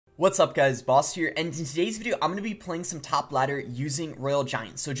What's up guys, Boss here, and in today's video I'm going to be playing some top ladder using Royal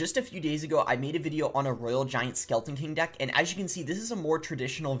Giant. So just a few days ago I made a video on a Royal Giant Skeleton King deck, and as you can see this is a more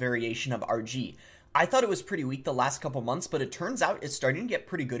traditional variation of RG. I thought it was pretty weak the last couple months, but it turns out it's starting to get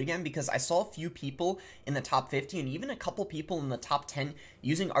pretty good again because I saw a few people in the top 50 and even a couple people in the top 10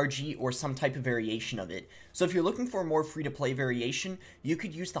 using RG or some type of variation of it. So if you're looking for a more free-to-play variation, you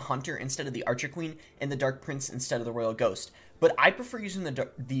could use the Hunter instead of the Archer Queen and the Dark Prince instead of the Royal Ghost. But I prefer using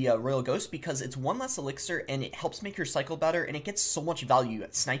the Royal Ghost because it's one less elixir and it helps make your cycle better, and it gets so much value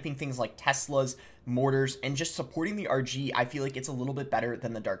at sniping things like Teslas, mortars, and just supporting the RG. I feel like it's a little bit better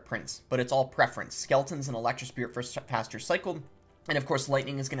than the Dark Prince, but it's all preference. Skeletons and Electro Spirit for faster cycle, and of course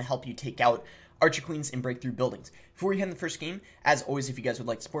Lightning is going to help you take out Archer Queens and break through buildings. Before we head in the first game, as always, if you guys would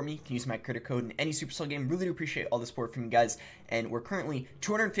like to support me, you can use my credit code in any Supercell game. Really do appreciate all the support from you guys, and we're currently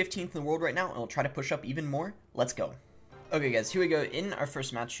 215th in the world right now, and we'll try to push up even more. Let's go. Okay guys, here we go in our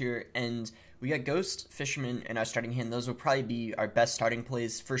first match here, and we got Ghost, Fisherman, and our starting hand. Those will probably be our best starting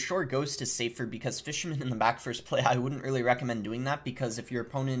plays. For sure, Ghost is safer because Fisherman in the back first play, I wouldn't really recommend doing that because if your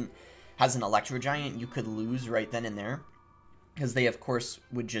opponent has an Electro Giant, you could lose right then and there. Because they, of course,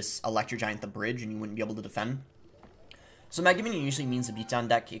 would just Electro Giant the bridge and you wouldn't be able to defend. So Mega Minion usually means a beatdown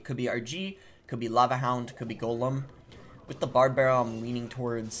deck. It could be RG, could be Lava Hound, could be Golem. With the Bard Barrel, I'm leaning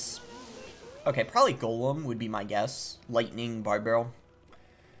towards... Okay, probably Golem would be my guess. Lightning, Bard Barrel.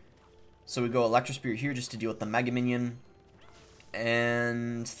 So we go Electro Spirit here just to deal with the Mega Minion.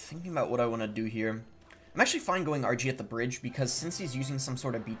 And thinking about what I want to do here. I'm actually fine going RG at the bridge because since he's using some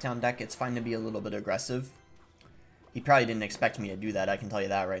sort of beatdown deck, it's fine to be a little bit aggressive. He probably didn't expect me to do that, I can tell you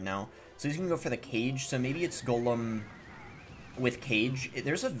that right now. So he's going to go for the Cage, so maybe it's Golem with Cage.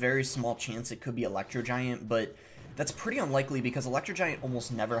 There's a very small chance it could be Electro Giant, but... that's pretty unlikely because Electro Giant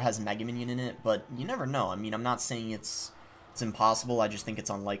almost never has Mega Minion in it, but you never know. I mean, I'm not saying it's impossible, I just think it's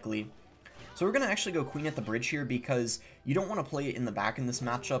unlikely. So we're going to actually go Queen at the bridge here because you don't want to play it in the back in this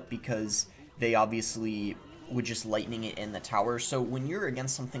matchup because they obviously would just Lightning it in the tower. So when you're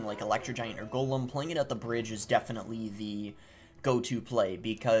against something like Electro Giant or Golem, playing it at the bridge is definitely the go-to play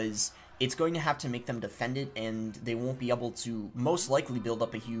because it's going to have to make them defend it, and they won't be able to most likely build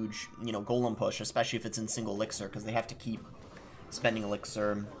up a huge, Golem push, especially if it's in single elixir, because they have to keep spending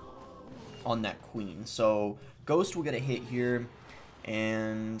elixir on that queen. So Ghost will get a hit here,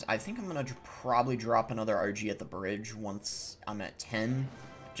 and I think I'm going to probably drop another RG at the bridge once I'm at 10,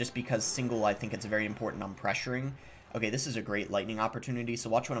 just because single, I think it's very important on pressuring. Okay, this is a great Lightning opportunity, so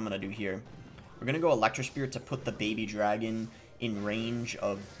watch what I'm going to do here. We're going to go Electro Spirit to put the baby dragon in range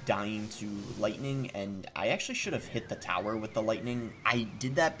of dying to Lightning, and I actually should have hit the tower with the Lightning. I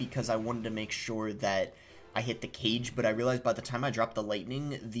did that because I wanted to make sure that I hit the Cage, but I realized by the time I dropped the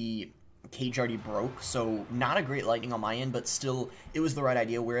Lightning, the Cage already broke, so not a great Lightning on my end, but still, it was the right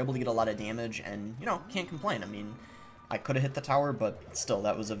idea. We were able to get a lot of damage, and, can't complain. I mean, I could have hit the tower, but still,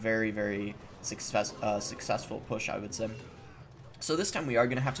 that was a very, very successful push, I would say. So this time we are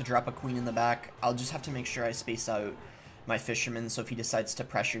going to have to drop a Queen in the back. I'll just have to make sure I space out my Fisherman, so if he decides to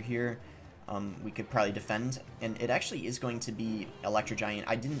pressure here, we could probably defend. And it actually is going to be Electro Giant.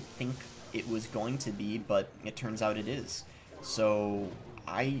 I didn't think it was going to be, but it turns out it is. So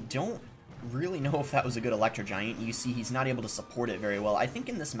I don't really know if that was a good Electro Giant. You see he's not able to support it very well. I think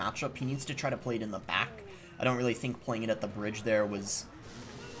in this matchup he needs to try to play it in the back. I don't really think playing it at the bridge there was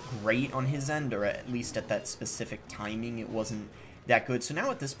great on his end, or at least at that specific timing it wasn't that good. So now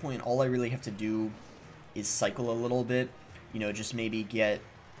at this point all I really have to do is cycle a little bit, just maybe get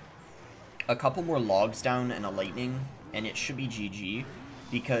a couple more logs down and a Lightning, and it should be GG,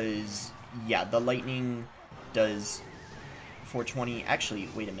 because, yeah, the Lightning does 420, actually,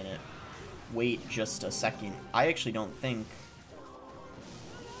 wait a minute, wait just a second, I actually don't think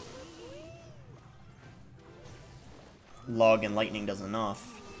log and Lightning does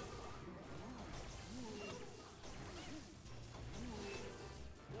enough.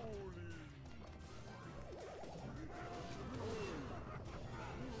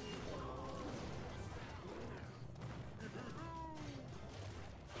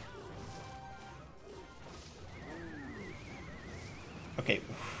 Okay.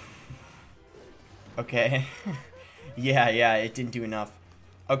 Okay. yeah, it didn't do enough.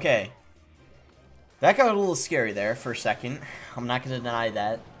 Okay. That got a little scary there for a second. I'm not going to deny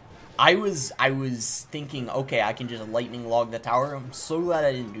that. I was thinking, okay, I can just Lightning log the tower. I'm so glad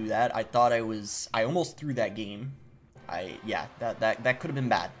I didn't do that. I thought I almost threw that game. Yeah, that could have been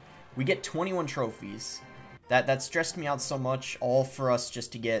bad. We get 21 trophies. That stressed me out so much, all for us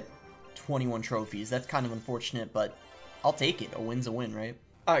just to get 21 trophies. That's kind of unfortunate, but I'll take it. A win's a win, right?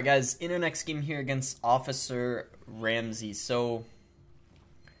 Alright guys, in our next game here against Officer Ramsey. So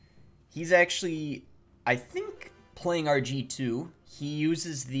He's actually, I think, playing RG2. He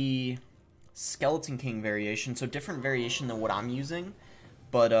uses the Skeleton King variation, so different variation than what I'm using,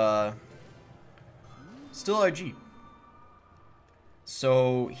 but still RG.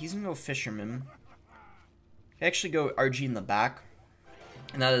 So he's gonna go Fisherman. He actually go RG in the back,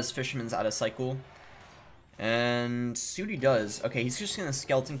 and that is Fisherman's out of cycle. And see what he does. Okay, he's just gonna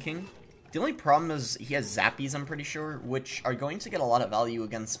Skeleton King. The only problem is he has Zappies, I'm pretty sure, which are going to get a lot of value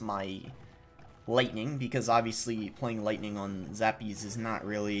against my Lightning, because obviously playing Lightning on Zappies is not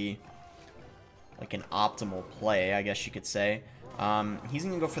really like an optimal play, I guess you could say. He's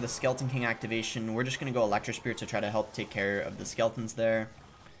going to go for the Skeleton King activation. We're just going to go Electro Spirit to try to help take care of the skeletons there.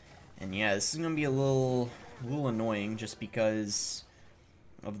 And yeah, this is going to be a little annoying just because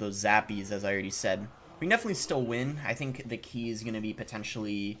of those Zappies, as I already said. We can definitely still win. I think the key is going to be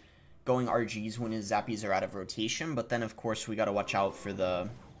potentially going RGs when his Zappies are out of rotation, but then of course we got to watch out for the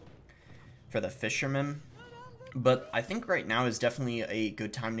Fisherman. But I think right now is definitely a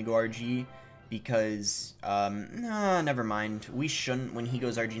good time to go RG because, nah, never mind. We shouldn't when he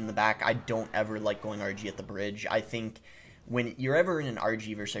goes RG in the back. I don't ever like going RG at the bridge. I think when you're ever in an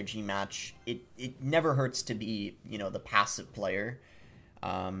RG versus RG match, it never hurts to be, you know, the passive player.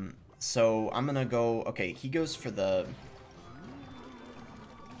 So I'm gonna go, okay, he goes for the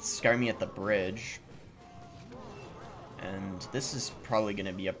Scare Me at the bridge. And this is probably going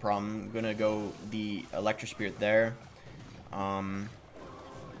to be a problem. I'm going to go the Electro Spirit there. Going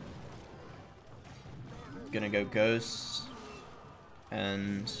to go Ghost.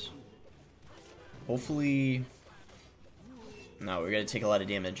 And hopefully... No, we're going to take a lot of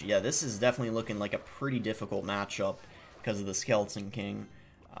damage. Yeah, this is definitely looking like a pretty difficult matchup because of the Skeleton King.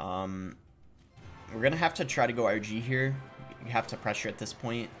 We're going to have to try to go RG here. We have to pressure at this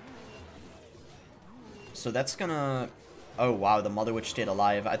point. So that's going to... Oh, wow, the Mother Witch stayed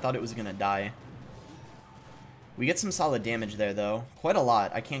alive. I thought it was going to die. We get some solid damage there, though. Quite a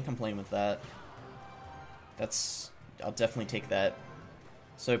lot. I can't complain with that. I'll definitely take that.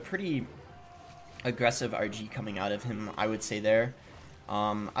 So, pretty aggressive RG coming out of him, I would say there.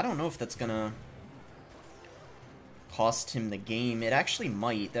 I don't know if that's going to cost him the game. It actually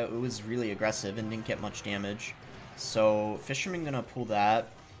might. That was really aggressive and didn't get much damage. So, Fisherman going to pull that.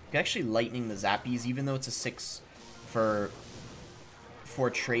 Actually Lightning the Zappies, even though it's a 6... for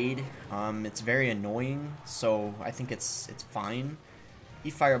trade. It's very annoying, so I think it's fine. He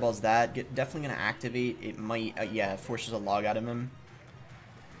fireballs that. Definitely gonna activate. It might, yeah, it forces a log out of him.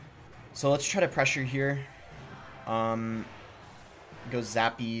 So let's try to pressure here. Go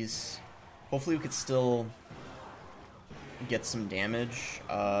Zappies. Hopefully we could still get some damage.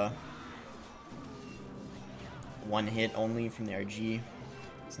 One hit only from the RG.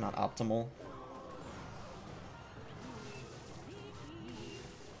 It's not optimal.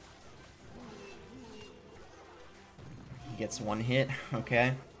 Gets one hit,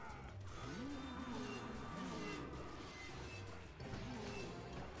 okay.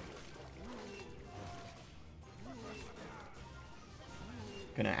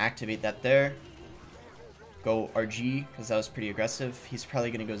 Gonna activate that there. Go RG, because that was pretty aggressive. He's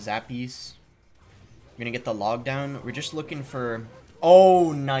probably gonna go Zappies. We're gonna get the log down. We're just looking for...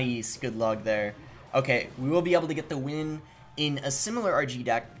 Oh, nice. Good log there. Okay, we will be able to get the win in a similar RG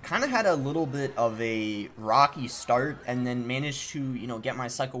deck. Kind of had a little bit of a rocky start and then managed to, you know, get my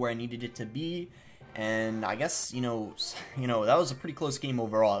cycle where I needed it to be. And I guess, you know, that was a pretty close game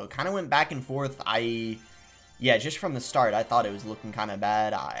overall. It kind of went back and forth. Yeah, just from the start, I thought it was looking kind of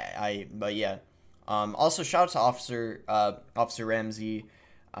bad. But yeah. Also, shout out to Officer Ramsey,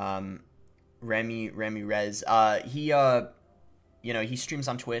 Remy Rez. You know, he streams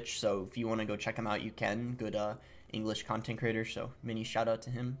on Twitch, so if you want to go check him out, you can. Good, English content creator, so mini shout out to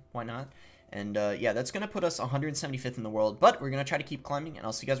him. Why not? And yeah, that's going to put us 175th in the world, but we're going to try to keep climbing, and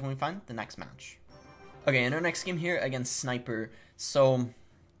I'll see you guys when we find the next match. Okay, in our next game here against Sniper, so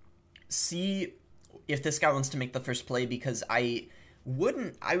see if this guy wants to make the first play, because I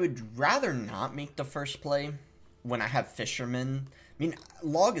would rather not make the first play when I have Fisherman. I mean,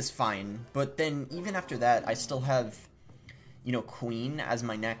 Log is fine, but then even after that, I still have, you know, Queen as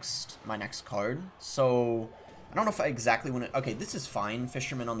my next card, so I don't know if I exactly want to... Okay, this is fine.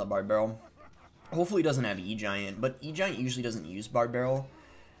 Fisherman on the Bard Barrel. Hopefully he doesn't have E-Giant, but E-Giant usually doesn't use Bard Barrel.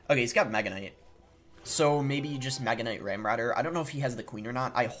 Okay, he's got Mega Knight. So maybe just Mega Knight Ramrider. I don't know if he has the Queen or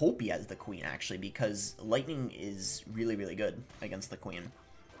not. I hope he has the Queen, actually, because Lightning is really, really good against the Queen.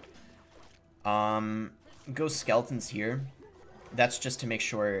 Go Skeletons here. That's just to make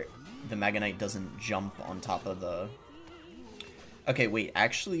sure the Mega Knight doesn't jump on top of the... Okay, wait,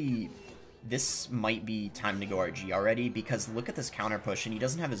 actually... this might be time to go RG already, because look at this counter push, and he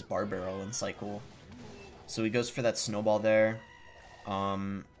doesn't have his bar barrel in cycle. So he goes for that snowball there.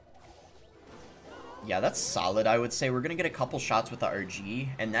 Yeah, that's solid, I would say. We're going to get a couple shots with the RG,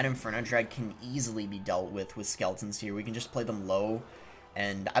 and that Inferno Drag can easily be dealt with skeletons here. We can just play them low,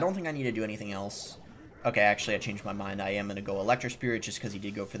 and I don't think I need to do anything else. Okay, actually, I changed my mind. I am going to go Electro Spirit just because he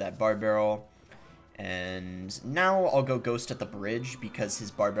did go for that bar barrel. And now I'll go Ghost at the bridge because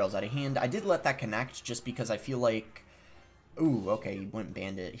his bar barrel's out of hand. I did let that connect just because I feel like... Ooh, okay, he went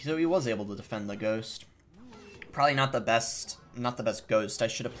Bandit. So he was able to defend the Ghost. Probably not the best Ghost. I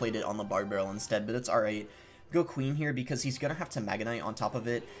should have played it on the bar barrel instead, but it's alright. Go Queen here because he's going to have to Mega Knight on top of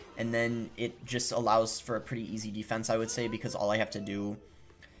it, and then it just allows for a pretty easy defense, I would say, because all I have to do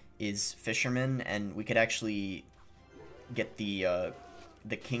is Fisherman, and we could actually get the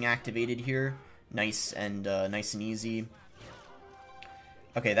King activated here. Nice and easy.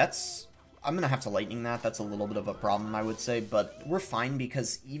 Okay, that's... I'm going to have to Lightning that. That's a little bit of a problem, I would say, but we're fine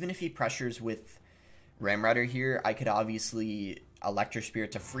because even if he pressures with Ramrider here, I could obviously Electro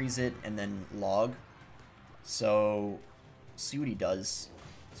Spirit to freeze it and then log. So, see what he does.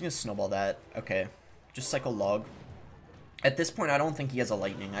 He's going to snowball that. Okay, just cycle log. At this point, I don't think he has a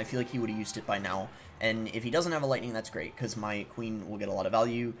Lightning. I feel like he would have used it by now. And if he doesn't have a Lightning, that's great, because my Queen will get a lot of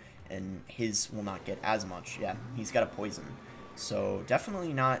value, and his will not get as much. Yeah, he's got a Poison. So,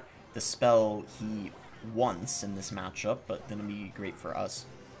 definitely not the spell he wants in this matchup, but going to be great for us.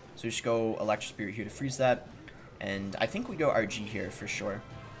 So we just go Electro Spirit here to freeze that, and I think we go RG here for sure.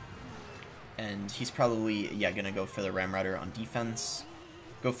 And he's probably, yeah, going to go for the Ramrider on defense.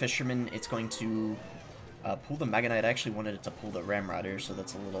 Go Fisherman, it's going to pull the Mega Knight. I actually wanted it to pull the Ramrider, so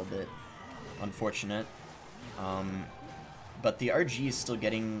that's a little bit unfortunate. But the RG is still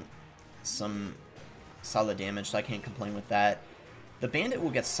getting some solid damage, so I can't complain with that. The Bandit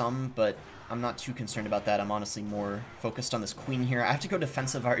will get some, but I'm not too concerned about that. I'm honestly more focused on this Queen here. I have to go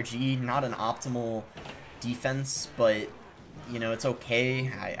defensive RG, not an optimal defense, but, you know, it's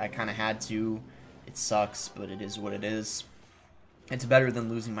okay. I kind of had to. It sucks, but it is what it is. It's better than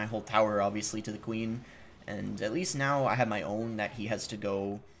losing my whole tower, obviously, to the Queen. And at least now I have my own that he has to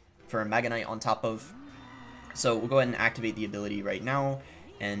go for a Mega Knight on top of. So we'll go ahead and activate the ability right now.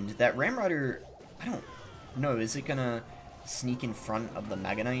 And that Ramrider, I don't know, is it going to sneak in front of the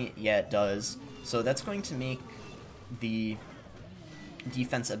Mega Knight? Yeah, it does. So that's going to make the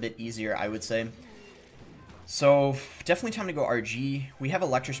defense a bit easier, I would say. So definitely time to go RG. We have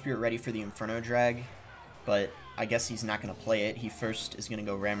Electro Spirit ready for the Inferno Drag, but I guess he's not going to play it. He first is going to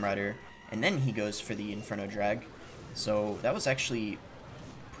go Ramrider, and then he goes for the Inferno Drag. So that was actually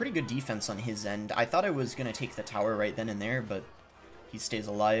pretty good defense on his end. I thought I was going to take the tower right then and there, but he stays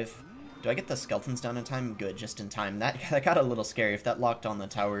alive. Do I get the skeletons down in time? Good, just in time. That got a little scary. If that locked on the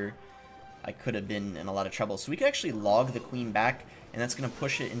tower, I could have been in a lot of trouble. So we could actually log the Queen back, and that's going to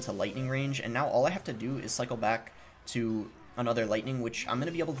push it into lightning range. And now all I have to do is cycle back to another lightning, which I'm going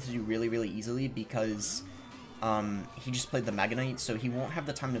to be able to do really, really easily because he just played the Mega Knight, so he won't have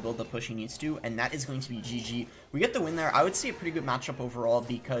the time to build the push he needs to, and that is going to be GG. We get the win there. I would say a pretty good matchup overall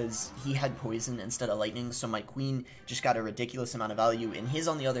because he had Poison instead of Lightning, so my Queen just got a ridiculous amount of value, and his,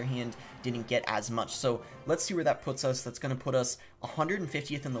 on the other hand, didn't get as much. So let's see where that puts us. That's going to put us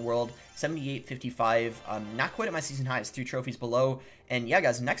 150th in the world, 78.55, not quite at my season high, it's 3 trophies below. And yeah,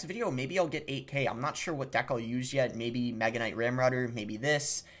 guys, next video, maybe I'll get 8K. I'm not sure what deck I'll use yet. Maybe Mega Knight Ramrider, maybe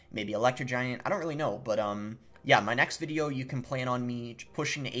this, maybe Electro Giant. I don't really know, but yeah, my next video, you can plan on me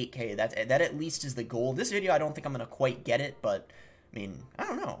pushing to 8K. That at least is the goal. This video, I don't think I'm going to quite get it, but, I mean, I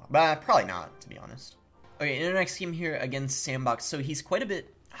don't know. But probably not, to be honest. Okay, in our next game here against Sandbox, so he's quite a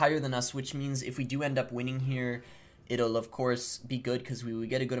bit higher than us, which means if we do end up winning here, it'll, of course, be good because we would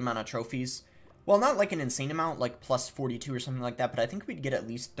get a good amount of trophies. Well, not like an insane amount, like plus 42 or something like that, but I think we'd get at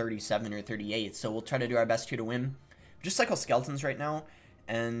least 37 or 38, so we'll try to do our best here to win. Just cycle skeletons right now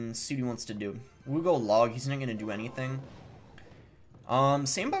and see what he wants to do. We'll go log. He's not going to do anything.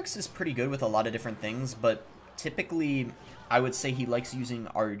 Sandbox is pretty good with a lot of different things, but typically I would say he likes using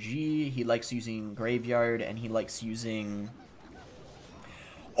RG, he likes using Graveyard, and he likes using...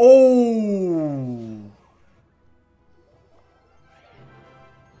 Oh!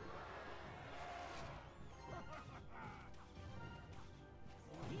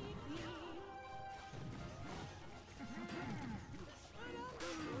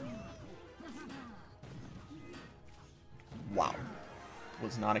 Wow.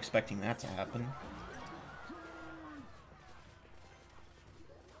 Was not expecting that to happen.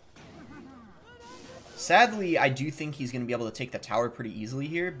 Sadly, I do think he's going to be able to take the tower pretty easily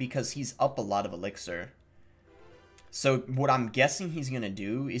here because he's up a lot of elixir. So what I'm guessing he's going to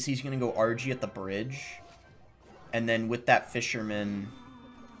do is he's going to go RG at the bridge. And then with that fisherman...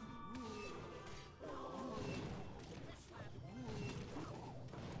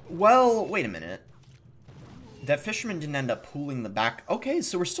 Well, wait a minute. That fisherman didn't end up pulling the back. Okay,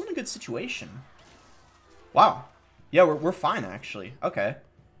 so we're still in a good situation. Wow. Yeah, we're fine, actually. Okay.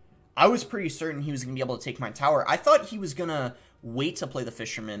 I was pretty certain he was going to be able to take my tower. I thought he was going to wait to play the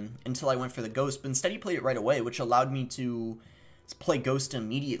fisherman until I went for the ghost, but instead he played it right away, which allowed me to play ghost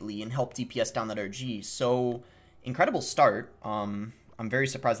immediately and help DPS down that RG. So, incredible start. I'm very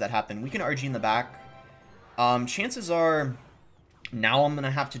surprised that happened. We can RG in the back. Chances are... Now I'm going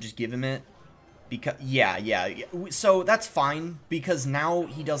to have to just give him it. Because, yeah. So that's fine. Because now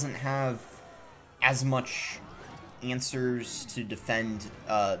he doesn't have as much answers to defend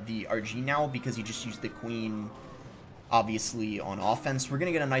the RG now. Because he just used the queen, obviously, on offense. We're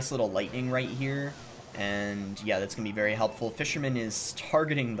going to get a nice little lightning right here. And, yeah, that's going to be very helpful. Fisherman is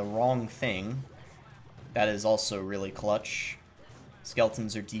targeting the wrong thing. That is also really clutch.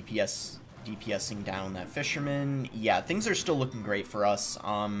 Skeletons are DPSing down that fisherman. Yeah, things are still looking great for us.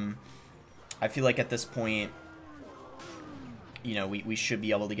 I feel like at this point, you know, we should be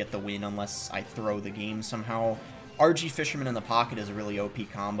able to get the win unless I throw the game somehow. RG fisherman in the pocket is a really OP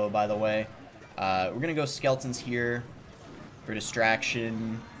combo, by the way. We're gonna go skeletons here for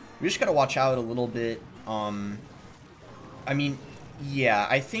distraction. We just gotta watch out a little bit. I mean, yeah,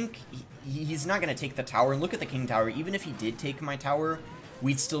 I think he's not gonna take the tower. And look at the king tower. Even if he did take my tower,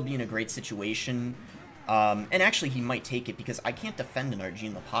 we'd still be in a great situation. And actually, he might take it because I can't defend an RG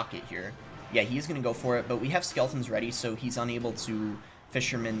in the pocket here. Yeah, he's going to go for it, but we have skeletons ready, so he's unable to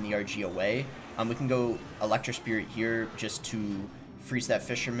fisherman the RG away. We can go Electro Spirit here just to freeze that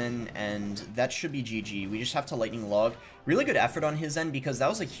fisherman, and that should be GG. We just have to lightning log. Really good effort on his end because that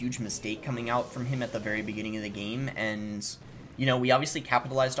was a huge mistake coming out from him at the very beginning of the game, and, you know, we obviously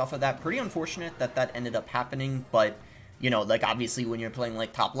capitalized off of that. Pretty unfortunate that that ended up happening, but... You know, like, obviously, when you're playing,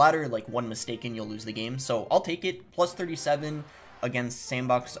 like, top ladder, like, one mistake and you'll lose the game. So, I'll take it. Plus 37 against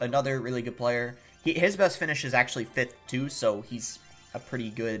Sandbox, another really good player. His best finish is actually 5th, too, so he's a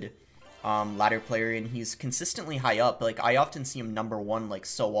pretty good ladder player, and he's consistently high up. Like, I often see him number 1, like,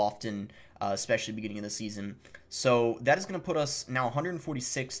 so often, especially beginning of the season. So, that is going to put us now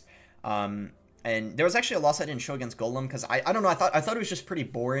 146th. And there was actually a loss I didn't show against Golem, because I don't know, I thought it was just pretty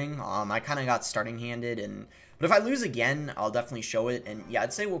boring. I kind of got starting handed, but if I lose again, I'll definitely show it, and yeah,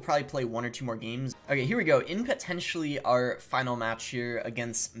 I'd say we'll probably play 1 or 2 more games. Okay, here we go, in potentially our final match here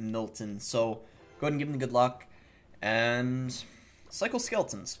against Milton, so go ahead and give him the good luck, and cycle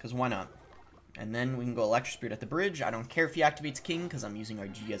skeletons, because why not? And then we can go Electro Spirit at the bridge. I don't care if he activates King, because I'm using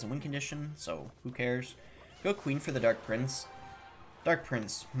RG as a win condition, so who cares? Go Queen for the Dark Prince. Dark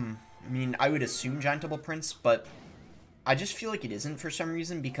Prince, I mean, I would assume Giant Double Prince, but I just feel like it isn't for some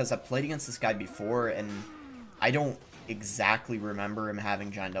reason, because I've played against this guy before, and I don't exactly remember him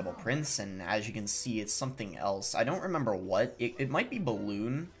having Giant Double Prince, and as you can see, it's something else. I don't remember what. It might be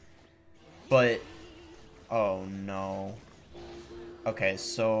Balloon, but... Oh, no. Okay,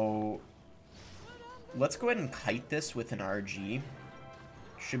 so... Let's go ahead and kite this with an RG.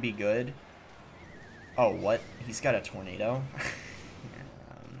 Should be good. Oh, what? He's got a tornado?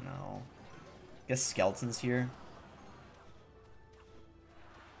 No. Guess skeletons here.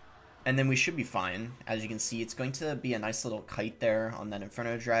 And then we should be fine. As you can see, it's going to be a nice little kite there on that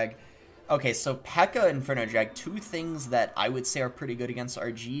Inferno Drag. Okay, so P.E.K.K.A. Inferno Drag, 2 things that I would say are pretty good against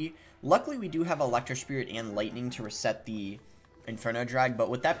RG. Luckily, we do have Electro Spirit and Lightning to reset the Inferno Drag,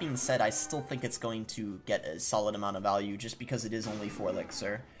 but with that being said, I still think it's going to get a solid amount of value just because it is only 4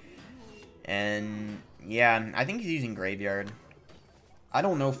 Elixir. And, yeah, I think he's using Graveyard. I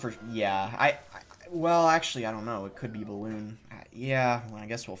don't know for... Yeah, well, actually, I don't know. It could be Balloon. Yeah, well, I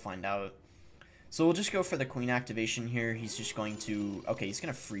guess we'll find out. So we'll just go for the Queen activation here. He's just going to... Okay, he's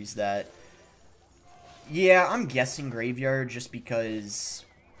going to freeze that. Yeah, I'm guessing Graveyard just because...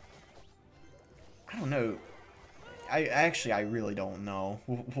 I don't know. I really don't know.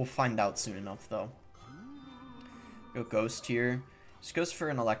 We'll find out soon enough, though. Go Ghost here. Just goes for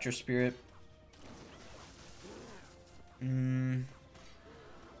an Electro Spirit.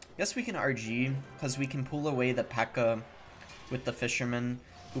 Guess we can RG, because we can pull away the P.E.K.K.A. with the Fisherman.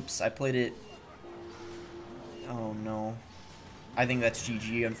 Oops, I played it... Oh, no. I think that's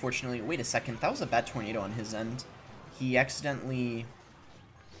GG, unfortunately. Wait a second, that was a bad tornado on his end. He accidentally...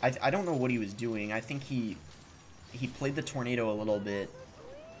 I don't know what he was doing. I think he played the tornado a little bit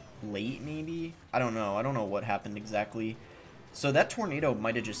late, maybe? I don't know. I don't know what happened exactly. So that tornado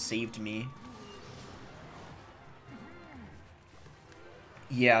might have just saved me.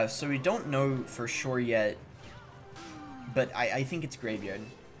 Yeah, so we don't know for sure yet but I think it's Graveyard.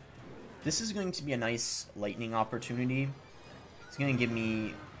 This is going to be a nice lightning opportunity. It's going to give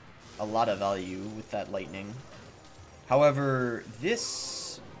me a lot of value with that lightning. However,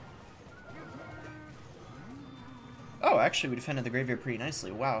 this... Oh, actually, we defended the Graveyard pretty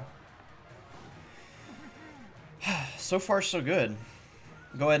nicely. Wow. So far, so good.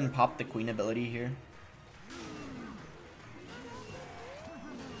 Go ahead and pop the Queen ability here.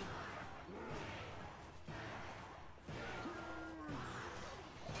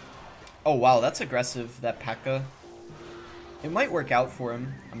 Oh, wow, that's aggressive, that P.E.K.K.A. It might work out for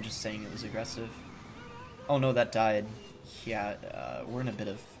him. I'm just saying it was aggressive. Oh, no, that died. Yeah, we're in a bit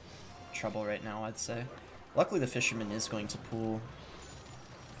of trouble right now, I'd say. Luckily, the Fisherman is going to pull...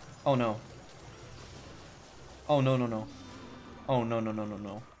 Oh, no. Oh, no, no, no. Oh, no, no, no, no,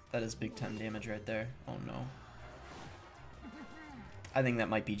 no. That is big 10 damage right there. Oh, no. I think that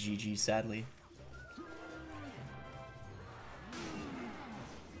might be GG, sadly.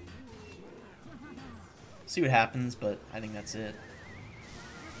 See what happens, but I think that's it.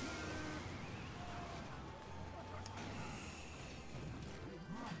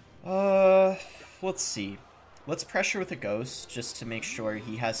 Let's see. Let's pressure with a Ghost, just to make sure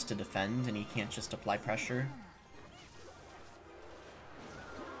he has to defend and he can't just apply pressure.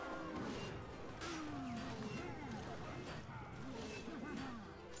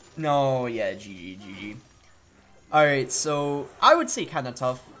 No, yeah, GG, GG. Alright, so I would say kind of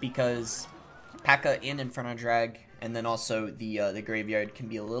tough because P.E.K.K.A. and Inferno Drag, and then also the Graveyard can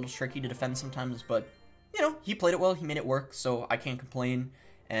be a little tricky to defend sometimes, but, you know, he played it well, he made it work, so I can't complain.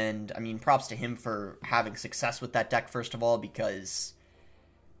 And, I mean, props to him for having success with that deck, first of all, because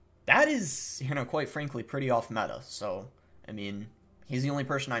that is, you know, quite frankly, pretty off meta. So, I mean, he's the only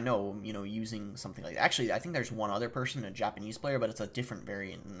person I know, you know, using something like that. Actually, I think there's one other person, a Japanese player, but it's a different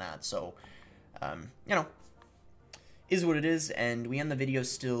variant than that. So, you know, is what it is. And we end the video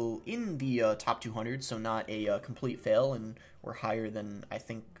still in the top 200, so not a complete fail. And we're higher than, I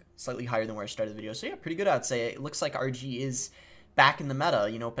think, slightly higher than where I started the video. So, yeah, pretty good, I'd say. It looks like RG is back in the meta,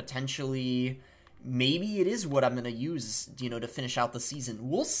 you know, potentially, maybe it is what I'm going to use, you know, to finish out the season.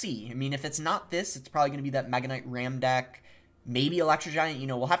 We'll see. I mean, if it's not this, it's probably going to be that Mega Knight Ram deck, maybe Electro Giant, you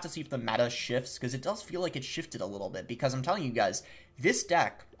know, we'll have to see if the meta shifts, because it does feel like it shifted a little bit, because I'm telling you guys, this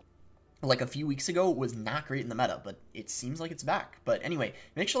deck, like a few weeks ago, was not great in the meta, but it seems like it's back. But anyway,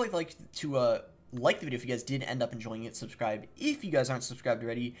 make sure to like the video if you guys did end up enjoying it, subscribe if you guys aren't subscribed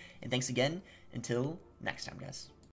already, and thanks again, until next time, guys.